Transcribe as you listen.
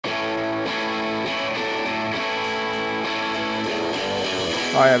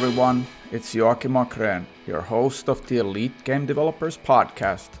Hi everyone, it's Joachim Akren, your host of the Elite Game Developers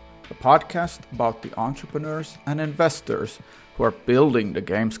Podcast, a podcast about the entrepreneurs and investors who are building the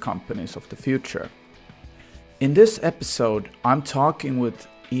games companies of the future. In this episode, I'm talking with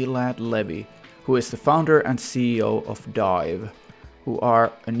Elad Levy, who is the founder and CEO of Dive, who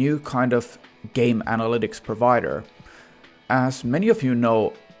are a new kind of game analytics provider. As many of you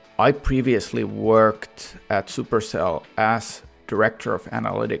know, I previously worked at Supercell as Director of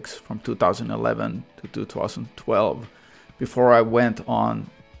Analytics from 2011 to 2012, before I went on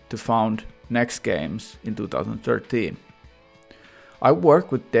to found Next Games in 2013. I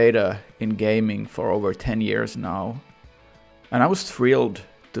work with data in gaming for over 10 years now, and I was thrilled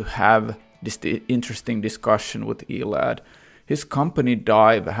to have this interesting discussion with Elad. His company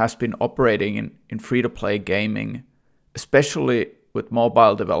Dive has been operating in free-to-play gaming, especially with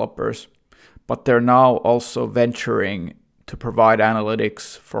mobile developers, but they're now also venturing to provide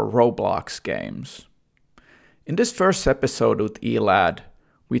analytics for Roblox games. In this first episode with Elad,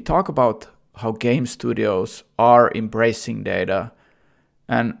 we talk about how game studios are embracing data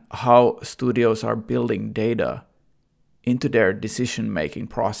and how studios are building data into their decision-making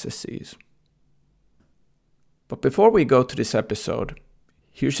processes. But before we go to this episode,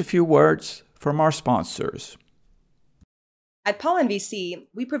 here's a few words from our sponsors. At Pollen VC,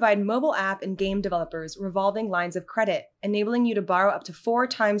 we provide mobile app and game developers revolving lines of credit, enabling you to borrow up to 4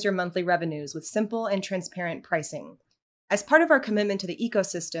 times your monthly revenues with simple and transparent pricing. As part of our commitment to the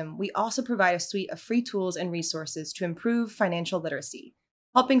ecosystem, we also provide a suite of free tools and resources to improve financial literacy,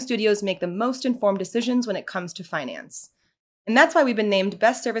 helping studios make the most informed decisions when it comes to finance. And that's why we've been named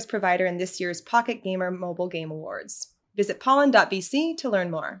Best Service Provider in this year's Pocket Gamer Mobile Game Awards. Visit pollen.vc to learn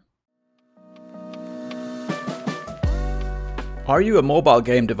more. Are you a mobile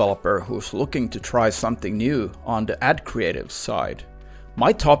game developer who's looking to try something new on the ad creative side?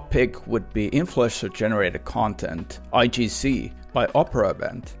 My top pick would be Influencer Generated Content, IGC, by Opera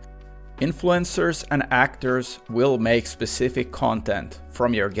Event. Influencers and actors will make specific content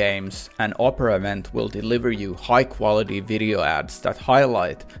from your games, and Opera Event will deliver you high-quality video ads that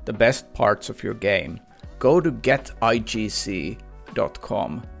highlight the best parts of your game. Go to getigc.com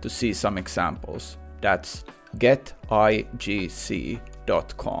to see some examples. That's getigc.com.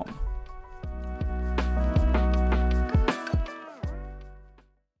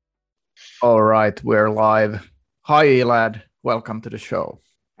 All right, we're live. Hi, Elad. Welcome to the show.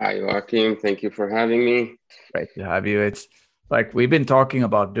 Hi, Joachim. Thank you for having me. Great to have you. It's like we've been talking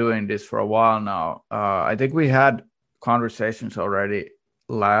about doing this for a while now. I think we had conversations already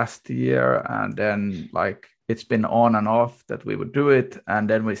last year, and then like it's been on and off that we would do it, and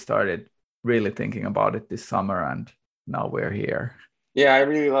then we started really thinking about it this summer, and now we're here. Yeah, I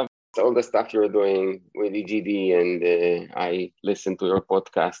really love all the stuff you're doing with EGD, and I listen to your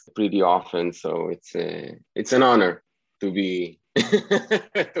podcast pretty often, so it's an honor to be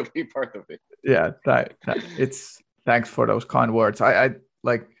to be part of it. Yeah, thanks for those kind words. I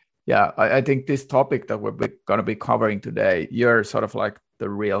think this topic that we're going to be covering today, you're sort of like the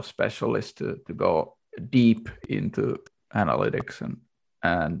real specialist to go deep into analytics,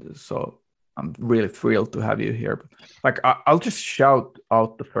 and so I'm really thrilled to have you here. Like, I'll just shout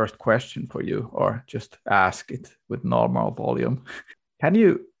out the first question for you, or just ask it with normal volume. Can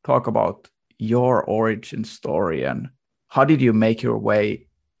you talk about your origin story and how did you make your way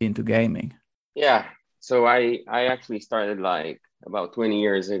into gaming? Yeah, so I actually started like about 20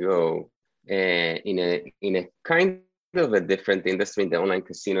 years ago in a kind of a different industry, in the online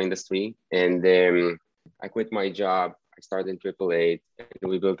casino industry, and I quit my job. I started in 888,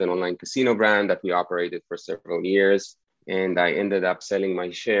 and we built an online casino brand that we operated for several years. And I ended up selling my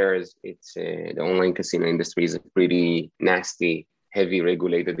shares. It's the online casino industry is a pretty nasty, heavy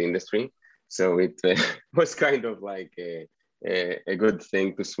regulated industry. So it was kind of like a good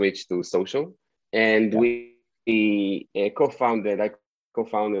thing to switch to social. And I co-founded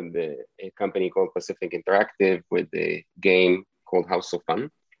a company called Pacific Interactive with a game called House of Fun,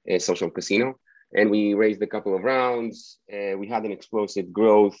 a social casino. And we raised a couple of rounds. We had an explosive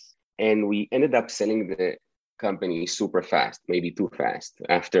growth, and we ended up selling the company super fast, maybe too fast,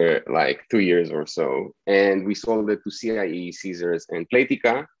 after like 2 years or so. And we sold it to CIE, Caesars, and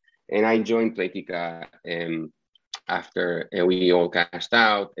Playtika. And I joined Playtika after we all cashed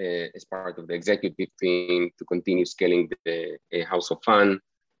out as part of the executive team to continue scaling the House of Fun.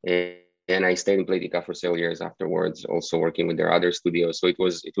 And I stayed in Playtika for several years afterwards, also working with their other studios. So it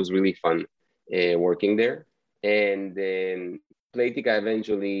was really fun working there. And then Playtika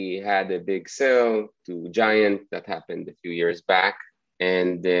eventually had a big sale to Giant that happened a few years back.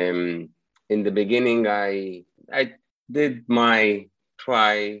 And in the beginning, I did my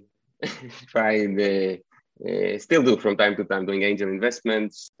try try the still do from time to time doing angel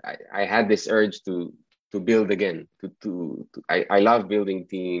investments. I had this urge to build again. I love building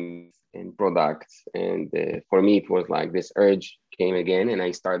teams and products, and for me it was like this urge came again, and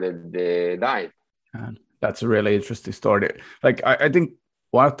I started the dive. And that's a really interesting story. Like I think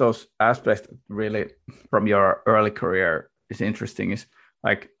one of those aspects that really from your early career is interesting is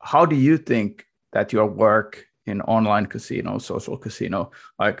like how do you think that your work in online casino, social casino,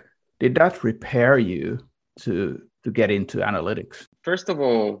 like did that prepare you to get into analytics? First of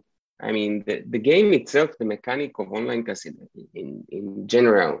all, I mean the game itself, the mechanic of online casino in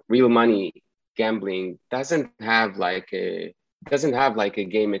general, real money gambling doesn't have like a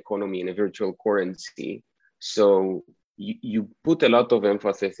game economy in a virtual currency. So you put a lot of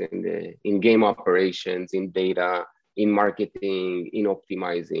emphasis in game operations, in data, in marketing, in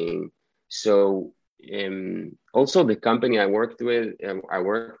optimizing. So also the company I worked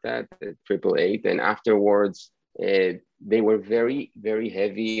at Triple Eight, and afterwards they were very very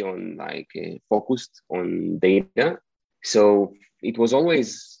heavy on like focused on data. So it was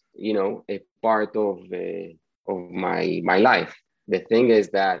always a part of my life. The thing is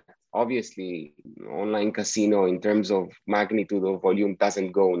that obviously online casino in terms of magnitude of volume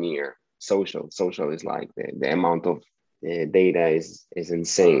doesn't go near social. Social is like the amount of data is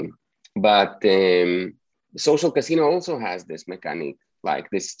insane. But social casino also has this mechanic, like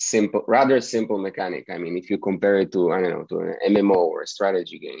this rather simple mechanic. I mean, if you compare it to, I don't know, to an MMO or a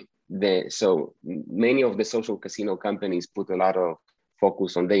strategy game, so many of the social casino companies put a lot of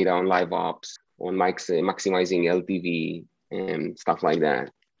focus on data, on live ops, on maximizing LTV and stuff like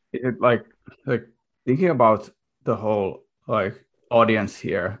that. Like thinking about the whole like audience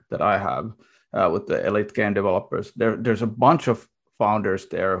here that I have with the elite game developers, there's a bunch of founders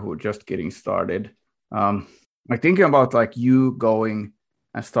there who are just getting started. Like thinking about like you going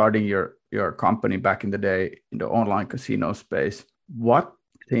and starting your company back in the day in the online casino space, what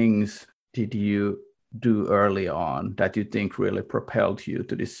things did you do early on that you think really propelled you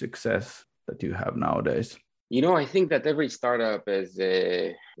to this success that you have nowadays? I think that every startup is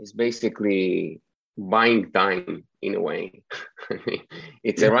basically buying time in a way.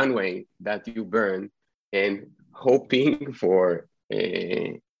 It's a runway that you burn and hoping for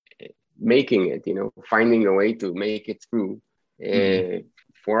making it, finding a way to make it through.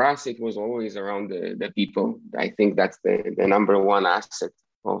 For us, it was always around the people. I think that's the number one asset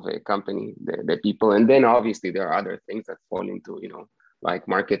of a company, the people. And then obviously there are other things that fall into, like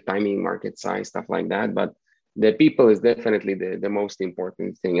market timing, market size, stuff like that. But the people is definitely the most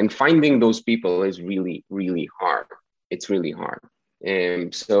important thing. And finding those people is really, really hard. It's really hard.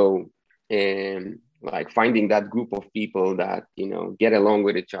 And so, like finding that group of people that, get along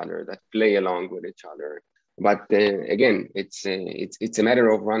with each other, that play along with each other. But again, it's a matter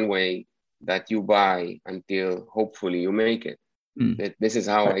of runway that you buy until hopefully you make it. This is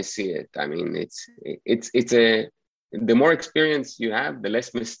how I see it. I mean, the more experience you have, the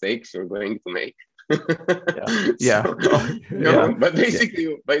less mistakes you're going to make. But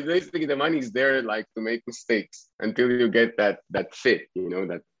basically the money is there like to make mistakes until you get that fit,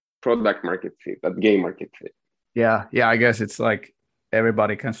 that product market fit, that game market fit. I guess it's like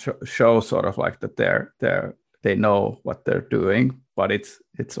everybody can show sort of like that they know what they're doing, but it's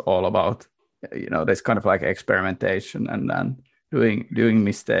all about there's kind of like experimentation and then doing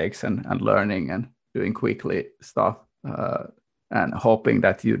mistakes and learning and doing quickly stuff and hoping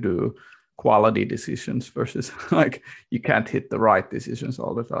that you do quality decisions versus like you can't hit the right decisions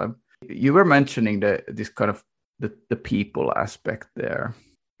all the time. You were mentioning this kind of the people aspect there.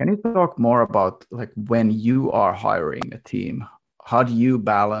 Can you talk more about like when you are hiring a team, how do you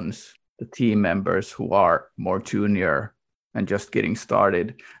balance the team members who are more junior and just getting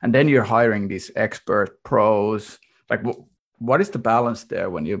started, and then you're hiring these expert pros? Like what is the balance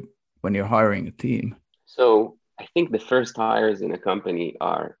there when you're hiring a team? So I think the first hires in a company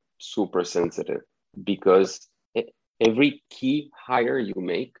are super sensitive because every key hire you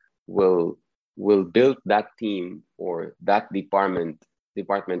make will build that team or that department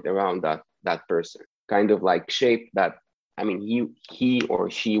around that person, kind of like shape that. I mean, he or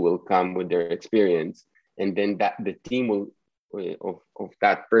she will come with their experience, and then that the team of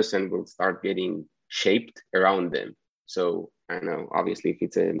that person will start getting shaped around them. So I know, obviously, if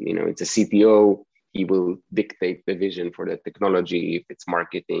it's a CTO, he will dictate the vision for the technology. If it's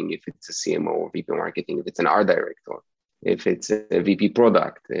marketing, if it's a CMO or VP marketing, if it's an art director, if it's a VP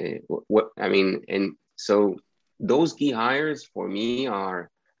product, and so those key hires for me are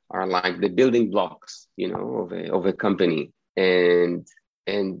like the building blocks, of a company, and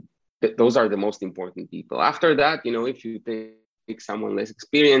those are the most important people. After that, if you think someone less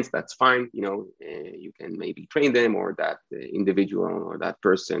experienced, that's fine. You can maybe train them, or that individual or that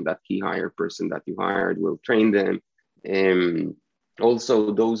person, that key hire person that you hired will train them.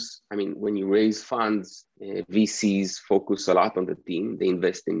 Also, when you raise funds, VCs focus a lot on the team. They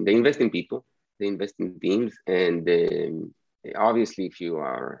invest in people, they invest in teams, and obviously, if you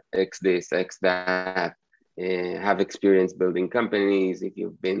are X this, X that, have experience building companies, if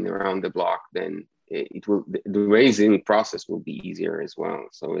you've been around the block, then the raising process will be easier as well.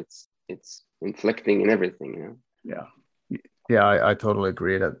 So it's inflecting in everything. Yeah, I totally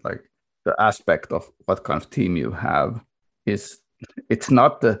agree that like the aspect of what kind of team you have it's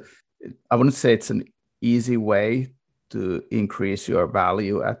not I wouldn't say it's an easy way to increase your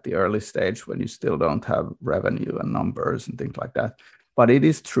value at the early stage when you still don't have revenue and numbers and things like that. But it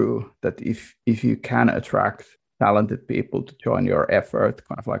is true that if you can attract talented people to join your effort,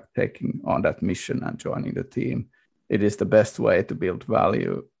 kind of like taking on that mission and joining the team, it is the best way to build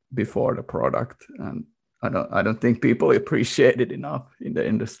value before the product. And I don't think people appreciate it enough in the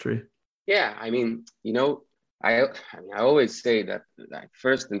industry. Yeah, I always say that, like,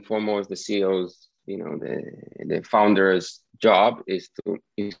 first and foremost, the CEO's, the founder's job is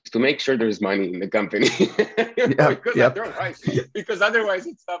to make sure there's money in the company. Because otherwise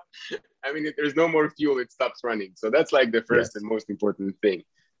it stops. If there's no more fuel, it stops running. So that's like the first and most important thing.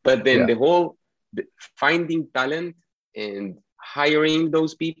 But then finding talent and hiring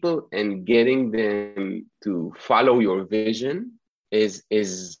those people and getting them to follow your vision is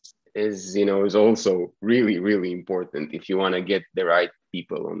also really, really important if you want to get the right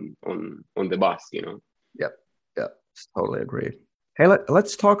people on the bus. Yeah, totally agree. Hey,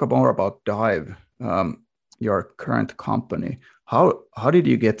 let's talk more about Dive, your current company. How did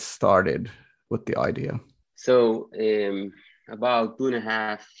you get started with the idea? So about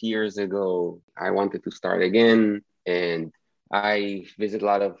 2.5 years ago, I wanted to start again, and I visit a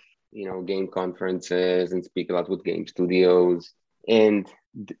lot of game conferences and speak a lot with game studios. And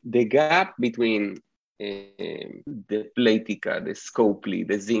the gap between the Playtika, the Scopely,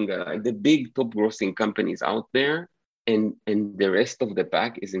 the Zynga, like the big top grossing companies out there, and the rest of the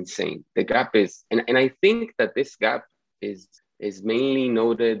pack is insane. The gap is, and I think that this gap is mainly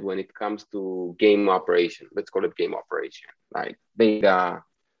noted when it comes to game operation. Let's call it game operation, like data,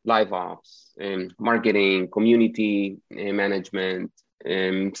 live ops, marketing, community management,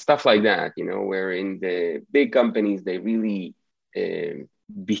 stuff like that. Where in the big companies, they really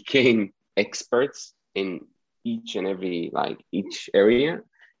became experts in each area.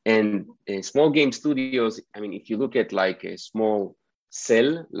 And small game studios, if you look at like a small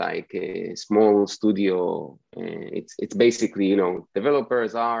cell, like a small studio, it's basically,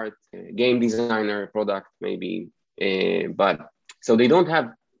 developers, art, game designer, product maybe, but so they don't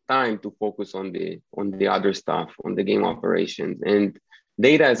have time to focus on the other stuff, on the game operations. And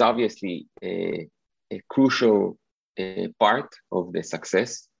data is obviously a crucial part of the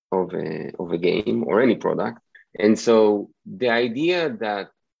success of a game or any product. And so the idea that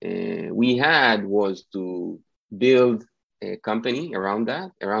we had was to build a company around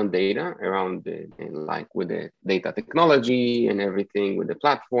that, around data, with the data technology and everything with the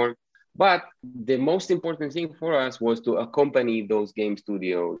platform. But the most important thing for us was to accompany those game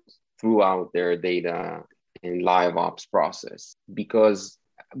studios throughout their data and live ops process, because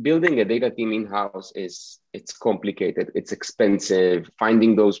building a data team in-house it's complicated, it's expensive.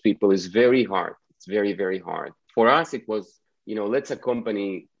 Finding those people is very hard. It's very, very hard. For us, it was, let's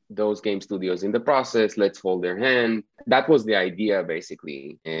accompany those game studios in the process. Let's hold their hand. That was the idea,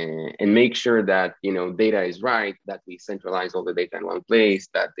 basically, and make sure that, data is right, that we centralize all the data in one place,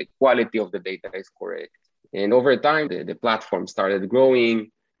 that the quality of the data is correct. And over time, the platform started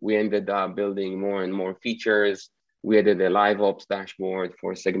growing. We ended up building more and more features. We added a live ops dashboard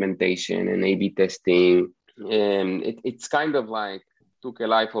for segmentation and A/B testing. And it's kind of like took a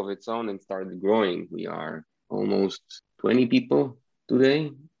life of its own and started growing. We are almost 20 people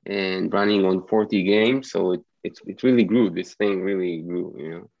today and running on 40 games. So it really grew. This thing really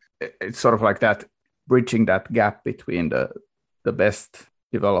grew, It's sort of like that, bridging that gap between the best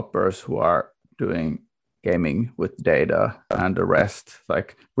developers who are doing gaming with data and the rest.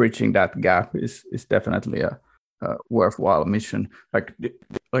 Like bridging that gap is definitely a worthwhile mission. Like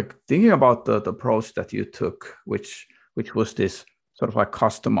thinking about the approach that you took, which was this sort of like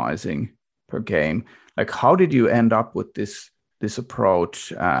customizing per game. Like, how did you end up with this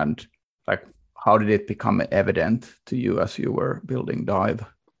approach, and like how did it become evident to you as you were building Dive?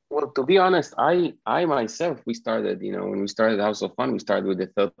 Well, to be honest, I myself, we started, when we started House of Fun, we started with a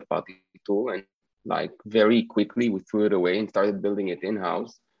third-party tool, and like very quickly we threw it away and started building it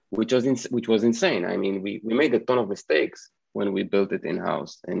in-house, which was insane. I mean, we made a ton of mistakes, when we built it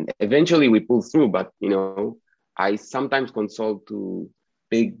in-house. And eventually we pulled through, but I sometimes consult to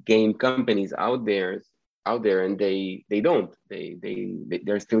big game companies out there, and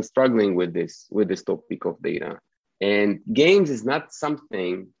they're still struggling with this topic of data. And games is not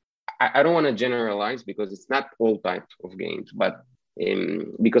something, I don't want to generalize because it's not all types of games, but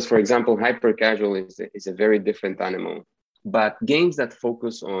because, for example, hyper casual is a very different animal. But games that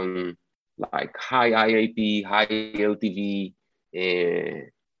focus on like high IAP, high LTV,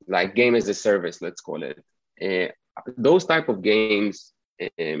 like game as a service, let's call it. Those type of games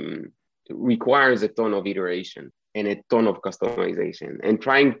requires a ton of iteration and a ton of customization. And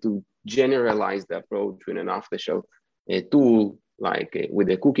trying to generalize the approach with an off-the-shelf tool, like with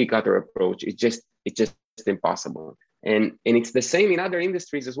a cookie cutter approach, it's just impossible. And it's the same in other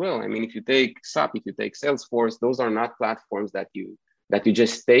industries as well. I mean, if you take SAP, if you take Salesforce, those are not platforms that you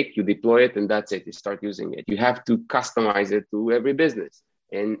just take, you deploy it, and that's it. You start using it. You have to customize it to every business.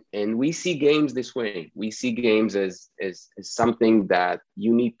 And we see games this way. We see games as something that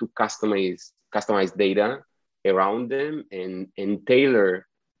you need to customize data around them and tailor,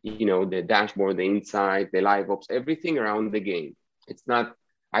 the dashboard, the insight, the live ops, everything around the game. It's not.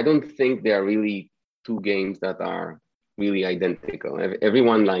 I don't think there are really two games that are really identical.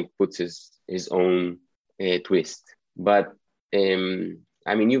 Everyone puts his own twist. But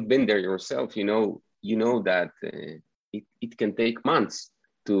I mean, you've been there yourself. You know that it can take months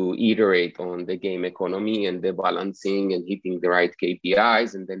to iterate on the game economy and the balancing and hitting the right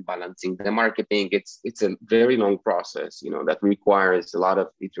KPIs and then balancing the marketing. It's a very long process, that requires a lot of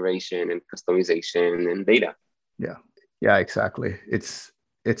iteration and customization and data. Yeah, exactly. It's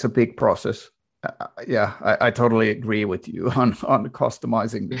a big process. I totally agree with you on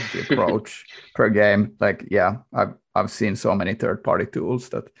customizing the approach per game. I've seen so many third-party tools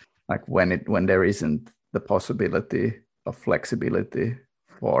that when there isn't the possibility of flexibility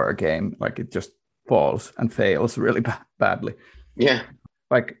for a game, it just falls and fails really badly. Yeah.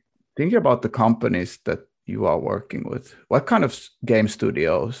 Thinking about the companies that you are working with, what kind of game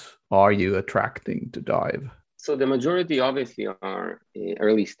studios are you attracting to Dive? So the majority obviously are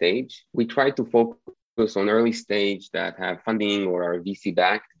early stage. We try to focus on early stage that have funding or are VC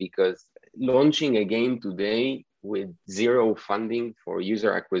backed, because launching a game today with zero funding for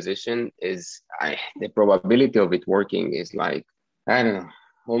user acquisition the probability of it working is I don't know,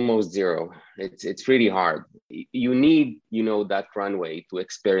 almost zero. It's really hard. You need, that runway to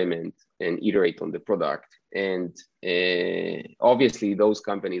experiment and iterate on the product. And obviously those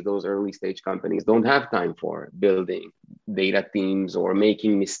companies, those early stage companies, don't have time for building data teams or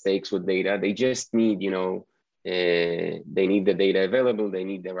making mistakes with data. They just need, they need the data available. They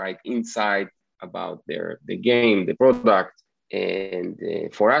need the right insight about the game, the product. And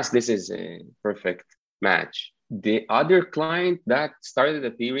for us, this is a perfect match. The other client that started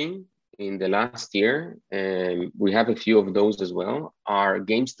appearing in the last year, and we have a few of those as well, are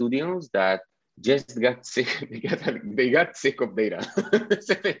game studios that just got sick. They got sick of data.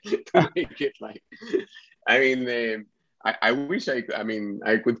 To make it I wish I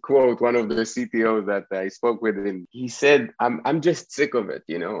could quote one of the CTOs that I spoke with, and he said, I'm just sick of it.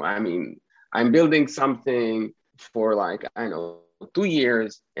 I'm building something for 2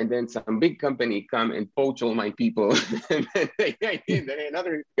 years, and then some big company come and poach all my people, and then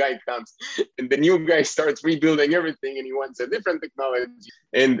another guy comes, and the new guy starts rebuilding everything, and he wants a different technology,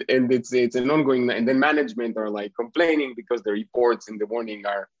 and it's an ongoing. And then management are complaining because the reports in the morning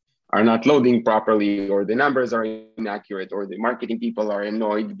are not loading properly, or the numbers are inaccurate, or the marketing people are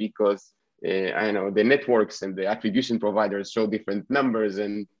annoyed because the networks and the attribution providers show different numbers,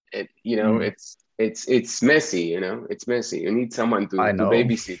 and it's messy, it's messy. You need someone to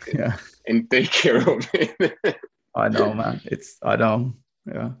babysit it and take care of it. I know, man. I know.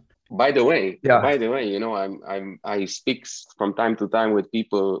 Yeah. By the way, I speak from time to time with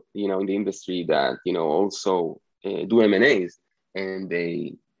people, in the industry that, also do M&As, and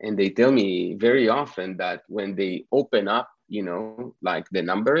they tell me very often that when they open up, the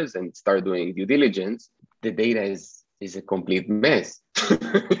numbers and start doing due diligence, the data is a complete mess.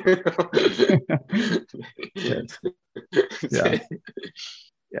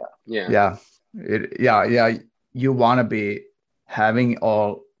 You want to be having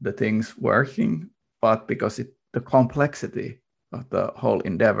all the things working, but because the complexity of the whole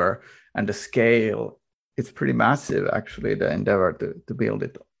endeavor and the scale, it's pretty massive, actually, the endeavor to build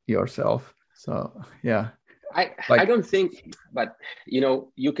it yourself. So I don't think, but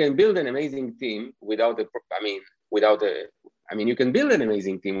you can build an amazing team without you can build an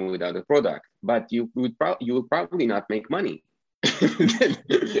amazing team without a product, but you would probably not make money.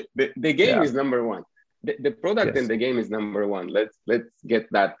 The game is number one. the product Yes. and the game is number one. Let's get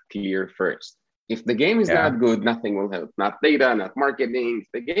that clear first. If the game is Yeah. not good, nothing will help. Not data, not marketing. If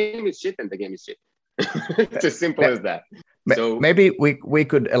the game is shit, then the game is shit. It's as simple as that. So maybe we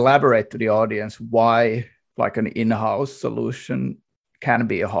could elaborate to the audience why like an in-house solution can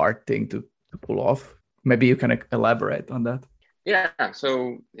be a hard thing to pull off. Maybe you can elaborate on that. yeah,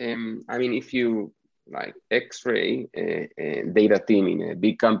 so I mean, if you like X-ray data team in a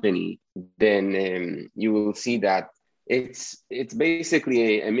big company, then you will see that it's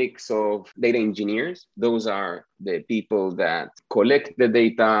basically a mix of data engineers. Those are the people that collect the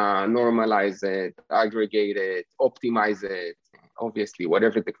data, normalize it, aggregate it, optimize it. Obviously,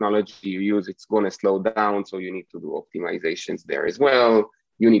 whatever technology you use, it's going to slow down. So you need to do optimizations there as well.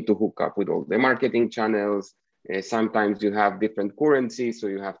 You need to hook up with all the marketing channels. Sometimes you have different currencies, so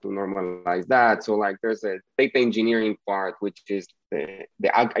you have to normalize that. So like there's a data engineering part, which is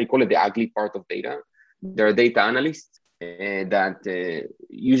I call it the ugly part of data. There are data analysts that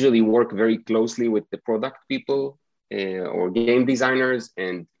usually work very closely with the product people or game designers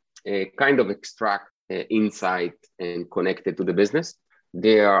and kind of extract insight and connect it to the business.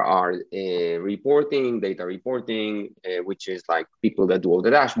 There are data reporting, which is like people that do all the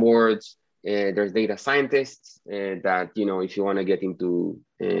dashboards. There's data scientists that, you know, if you want to get into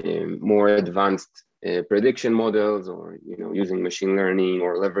more advanced prediction models or, you know, using machine learning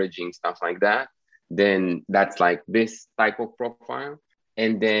or leveraging stuff like that, then that's like this type of profile.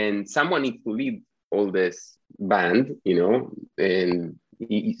 And then someone needs to lead all this band, you know, and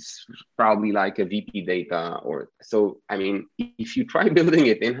it's probably like a VP data or so. I mean, if you try building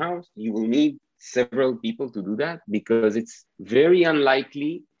it in-house, you will need several people to do that because it's very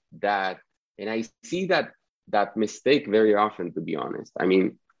unlikely that, and I see that mistake very often, to be honest. I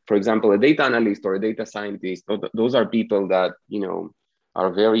mean, for example, a data analyst or a data scientist, those are people that, you know,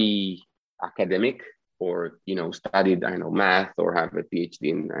 are very academic or, you know, studied, I don't know, math or have a PhD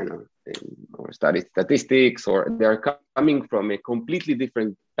in, I don't know, or studied statistics, or they're coming from a completely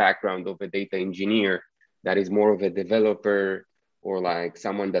different background of a data engineer that is more of a developer or like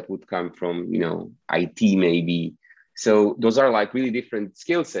someone that would come from, you know, IT maybe. So those are like really different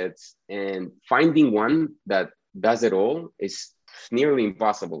skill sets, and finding one that does it all is nearly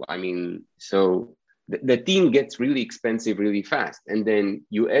impossible. I mean, so the team gets really expensive really fast. And then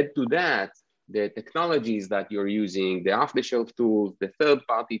you add to that the technologies that you're using, the off-the-shelf tools, the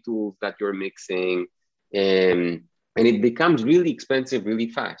third-party tools that you're mixing, and it becomes really expensive really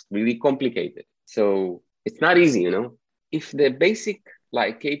fast, really complicated. So it's not easy, you know. If the basic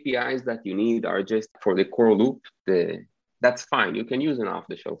like KPIs that you need are just for the core loop, that's fine. You can use an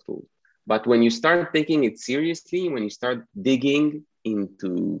off-the-shelf tool. But when you start taking it seriously, when you start digging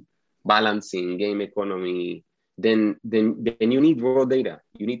into balancing game economy, then you need raw data.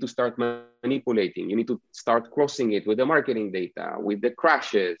 You need to start manipulating. You need to start crossing it with the marketing data, with the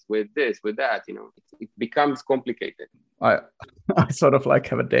crashes, with this, with that. You know, it becomes complicated. I sort of like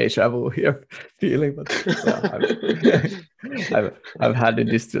have a deja vu here feeling, but yeah, I've had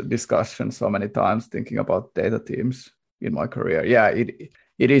this discussion so many times thinking about data teams in my career. Yeah,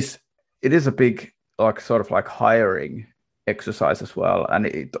 it is a big like sort of like hiring exercise as well, and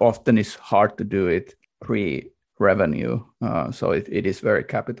it often is hard to do it pre-revenue, so it is very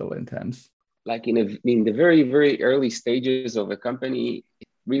capital intense. Like in the very, very early stages of a company, it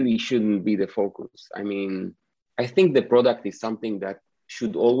really shouldn't be the focus. I mean, I think the product is something that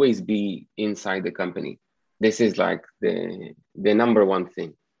should always be inside the company. This is like the number one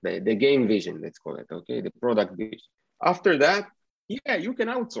thing, the game vision, let's call it, okay? The product vision. After that, yeah, you can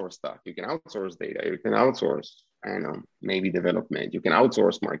outsource stuff. You can outsource data. You can outsource, I don't know, maybe development. You can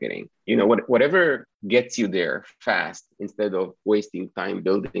outsource marketing. You know, whatever gets you there fast instead of wasting time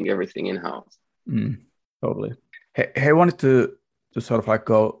building everything in-house. Totally. Hey, I wanted to sort of like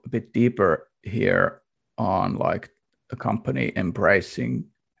go a bit deeper here on like a company embracing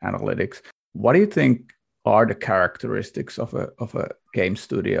analytics. What do you think are the characteristics of a game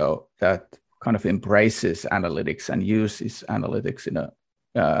studio that kind of embraces analytics and uses analytics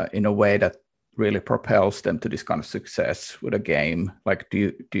in a way that really propels them to this kind of success with a game? Like,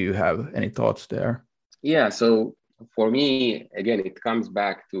 do you have any thoughts there? Yeah, so for me, again, it comes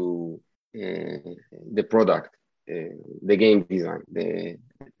back to the product, the game design,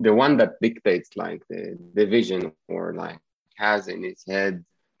 the one that dictates like the vision, or like has in his head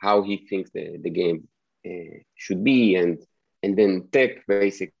how he thinks the game should be, and then tech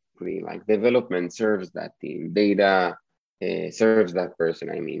basically, like development serves that team, data serves that person,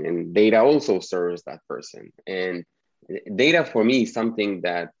 I mean, and data also serves that person. And data for me is something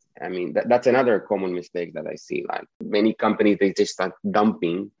that I mean, that's another common mistake that I see. Like many companies, they just start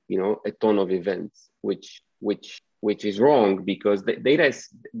dumping, a ton of events, which is wrong, because the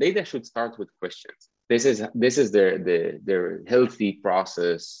data should start with questions. This is their healthy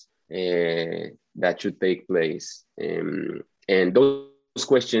process that should take place, and those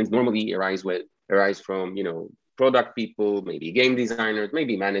questions normally arise from product people, maybe game designers,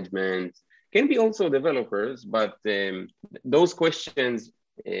 maybe management, can be also developers, but those questions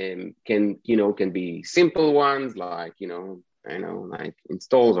can be simple ones like like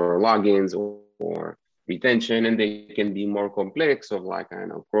installs or logins or retention, and they can be more complex of like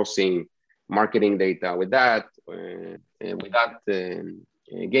crossing marketing data with that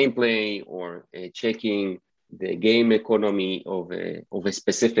gameplay, or checking the game economy of a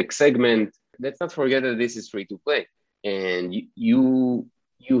specific segment. Let's not forget that this is free to play, and you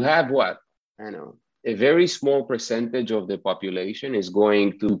have what a very small percentage of the population is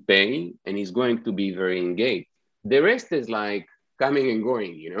going to pay and is going to be very engaged. The rest is like coming and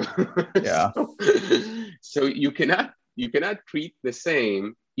going, Yeah. So you cannot treat the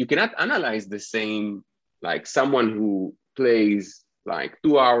same. You cannot analyze the same, like someone who plays like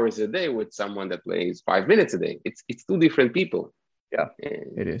 2 hours a day with someone that plays 5 minutes a day. It's two different people. Yeah,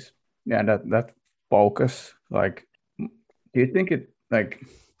 it is. Yeah, that focus, like, do you think it, like,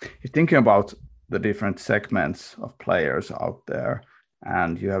 you're thinking about the different segments of players out there,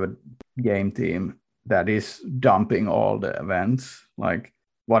 and you have a game team that is dumping all the events, like,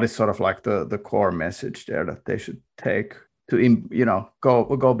 what is sort of like the core message there that they should take to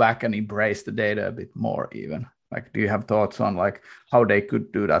go back and embrace the data a bit more? Even, like, do you have thoughts on like how they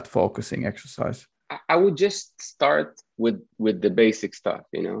could do that focusing exercise? I would just start with the basic stuff,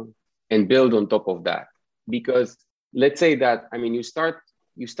 and build on top of that. Because let's say that, I mean, you start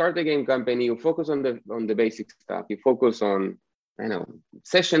a game company, you focus on the basic stuff, you focus on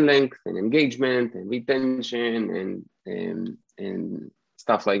session length and engagement and retention and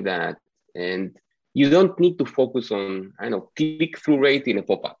stuff like that, and you don't need to focus on click-through rate in a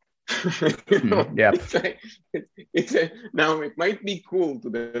pop-up. Yeah, now it might be cool to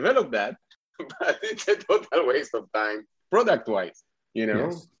develop that, but it's a total waste of time product-wise,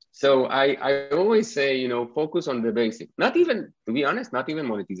 Yes. So I always say, focus on the basic. Not even, to be honest, not even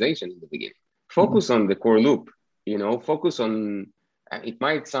monetization in the beginning. Focus on the core loop. Focus on. It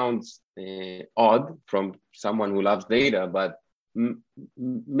might sound odd from someone who loves data, but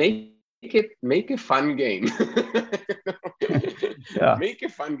make a fun game. Yeah. Make a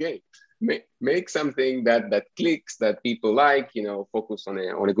fun game. Make something that clicks, that people like. Focus on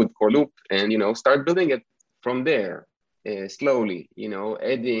a good core loop, and start building it from there. Slowly,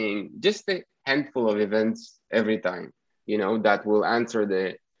 adding just a handful of events every time, that will answer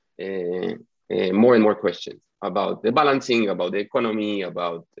the more and more questions about the balancing, about the economy,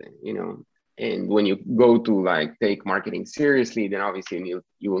 about, and when you go to like take marketing seriously, then obviously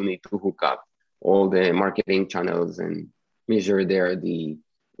you will need to hook up all the marketing channels and measure there the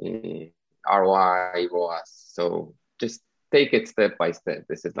ROI, ROAS. So just take it step by step.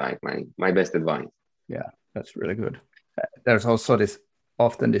 This is like my best advice. Yeah, that's really good. There's also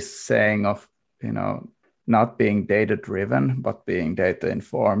often this saying of, not being data driven, but being data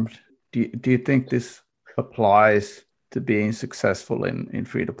informed. Do you think this applies to being successful in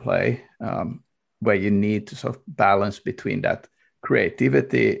free to play, where you need to sort of balance between that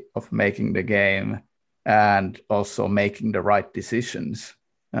creativity of making the game and also making the right decisions,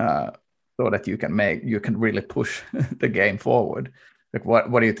 so that you can really push the game forward? Like,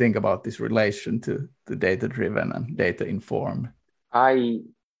 what do you think about this relation to data driven and data informed? I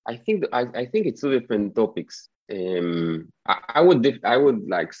think it's two different topics. I would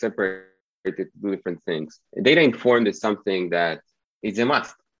like separate it to two different things. Data informed is something that is a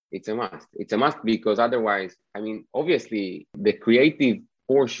must. It's a must. It's a must because otherwise, I mean, obviously, the creative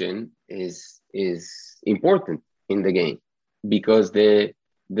portion is important in the game, because the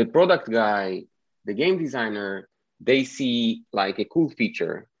product guy, the game designer, they see like a cool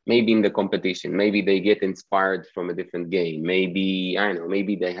feature, maybe in the competition, maybe they get inspired from a different game, maybe, I don't know,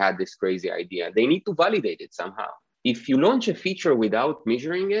 maybe they had this crazy idea. They need to validate it somehow. If you launch a feature without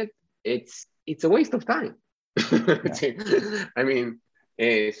measuring it, it's a waste of time. Yeah. I mean,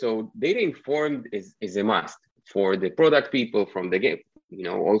 so data informed is a must for the product people from the game.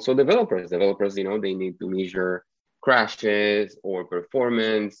 Also developers, they need to measure crashes or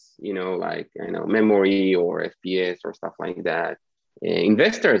performance, like memory or FPS or stuff like that.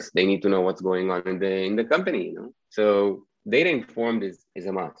 Investors, they need to know what's going on in the company. So data informed is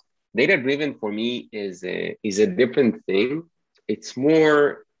a must. Data driven for me is a different thing. It's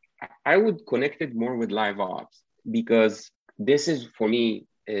more, I would connect it more with live ops, because this is for me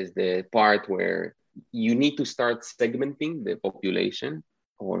is the part where you need to start segmenting the population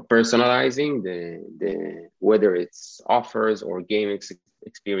or personalizing the whether it's offers or game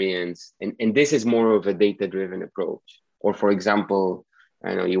experience. And this is more of a data-driven approach. Or for example,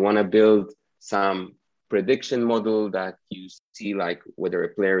 I know you want to build some prediction model that you see like whether a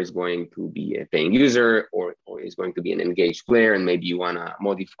player is going to be a paying user or is going to be an engaged player, and maybe you want to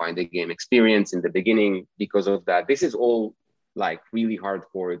modify the game experience in the beginning because of that. This is all like really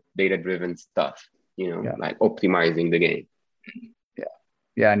hardcore data-driven stuff, like optimizing the game.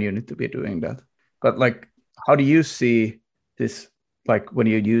 Yeah, and you need to be doing that. But like, how do you see this, like when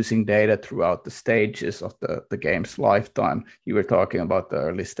you're using data throughout the stages of the game's lifetime? You were talking about the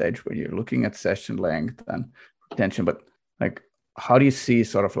early stage where you're looking at session length and retention, but like, how do you see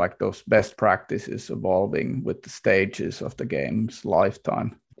sort of like those best practices evolving with the stages of the game's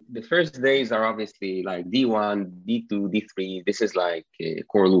lifetime? The first days are obviously like D1, D2, D3. This is like a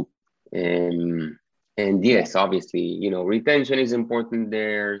core loop. And yes, obviously, retention is important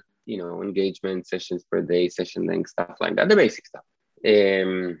there, engagement, sessions per day, session length, stuff like that, the basic stuff.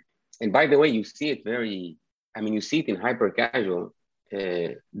 And by the way, you see it you see it in hyper casual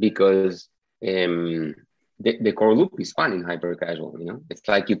because the core loop is fun in hyper casual, it's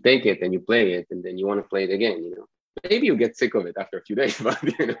like you take it and you play it and then you want to play it again, Maybe you get sick of it after a few days, but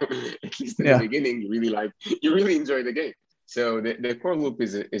at least in the beginning, you really enjoy the game. So the core loop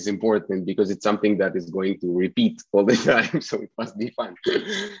is important because it's something that is going to repeat all the time. So it must be fun.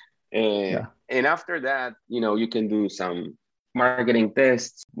 And after that, you can do some marketing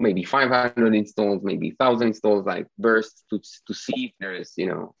tests, maybe 500 installs, maybe 1,000 installs, like bursts to see if there is,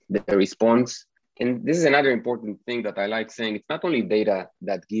 the response. And this is another important thing that I like saying. It's not only data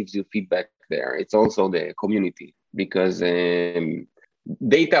that gives you feedback there, it's also the community, because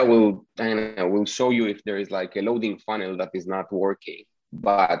data will show you if there is like a loading funnel that is not working,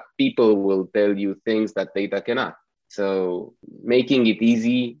 but people will tell you things that data cannot. So making it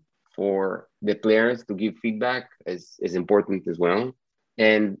easy for the players to give feedback is important as well.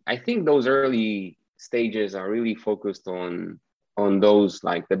 And I think those early stages are really focused on those,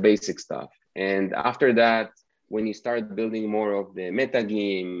 like the basic stuff. And after that, when you start building more of the meta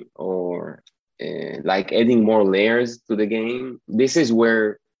game or like adding more layers to the game, this is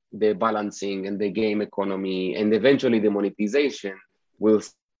where the balancing and the game economy and eventually the monetization will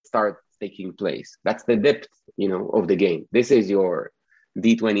start taking place. That's the depth, of the game. This is your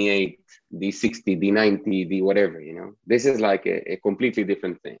D28, D60, D90, D whatever, This is like a completely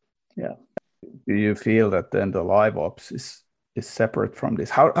different thing. Yeah. Do you feel that then the live ops is separate from this?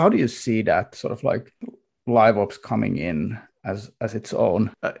 How do you see that sort of like live ops coming in as its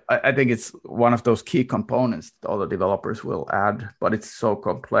own? I think it's one of those key components that all the developers will add, but it's so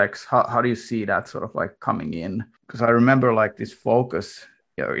complex. How do you see that sort of like coming in? Because I remember like this focus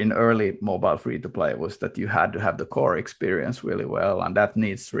in early mobile free-to-play was that you had to have the core experience really well, and that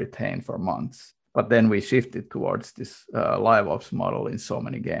needs to retain for months. But then we shifted towards this live ops model in so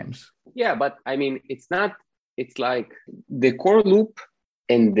many games. Yeah, but it's like the core loop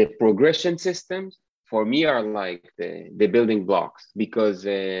and the progression systems for me are like the building blocks, because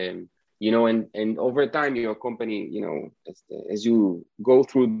and over time your company, as you go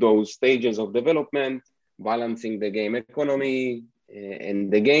through those stages of development, balancing the game economy and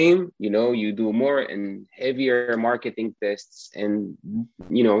the game, you do more and heavier marketing tests, and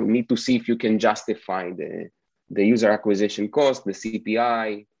need to see if you can justify the user acquisition cost, the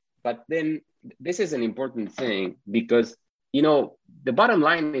CPI. But then this is an important thing, because the bottom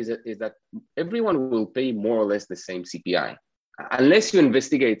line is that everyone will pay more or less the same CPI, unless you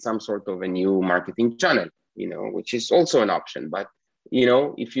investigate some sort of a new marketing channel, which is also an option. But,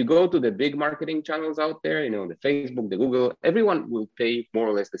 if you go to the big marketing channels out there, the Facebook, the Google, everyone will pay more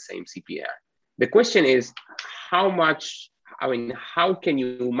or less the same CPI. The question is how can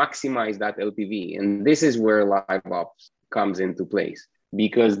you maximize that LTV? And this is where live ops comes into place,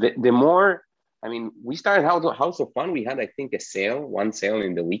 because the more, we started House of Fun. We had, I think, one sale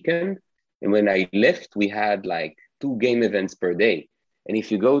in the weekend. And when I left, we had like 2 game events per day. And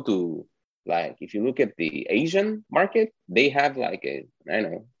if you go to if you look at the Asian market, they have like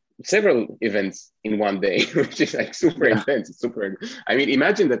several events in one day, which is like super intense. It's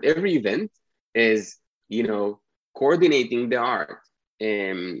imagine that every event is, coordinating the art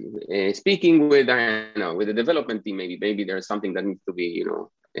and speaking with the development team. Maybe there's something that needs to be,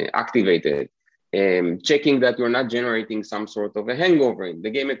 activated. Checking that you're not generating some sort of a hangover in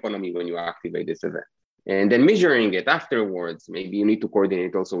the game economy when you activate this event. And then measuring it afterwards. Maybe you need to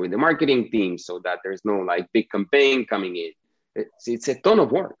coordinate also with the marketing team so that there's no big campaign coming in. It's a ton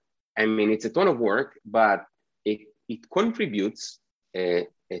of work. It's a ton of work, but it contributes a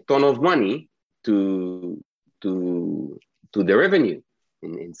ton of money to the revenue.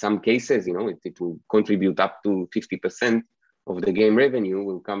 In some cases, it will contribute up to 50% of the game revenue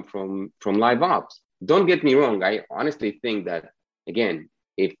will come from live ops. Don't get me wrong. I honestly think that, again,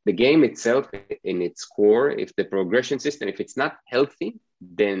 if the game itself in its core, if the progression system, if it's not healthy,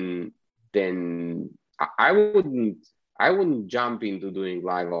 then I wouldn't jump into doing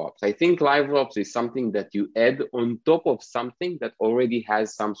live ops. I think live ops is something that you add on top of something that already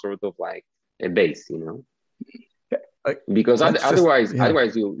has some sort of like a base, because otherwise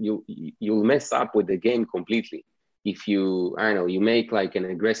you'll mess up with the game completely. If you make like an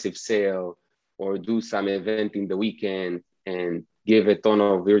aggressive sale or do some event in the weekend and give a ton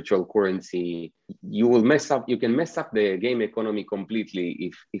of virtual currency, you can mess up the game economy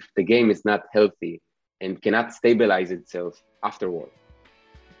completely if the game is not healthy and cannot stabilize itself afterward.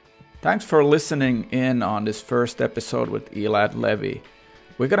 Thanks for listening in on this first episode with Elad Levy.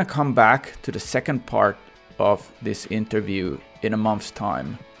 We're going to come back to the second part of this interview in a month's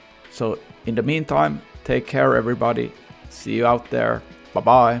time. So in the meantime, take care everybody. See you out there.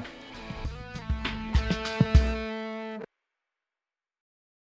 Bye-bye.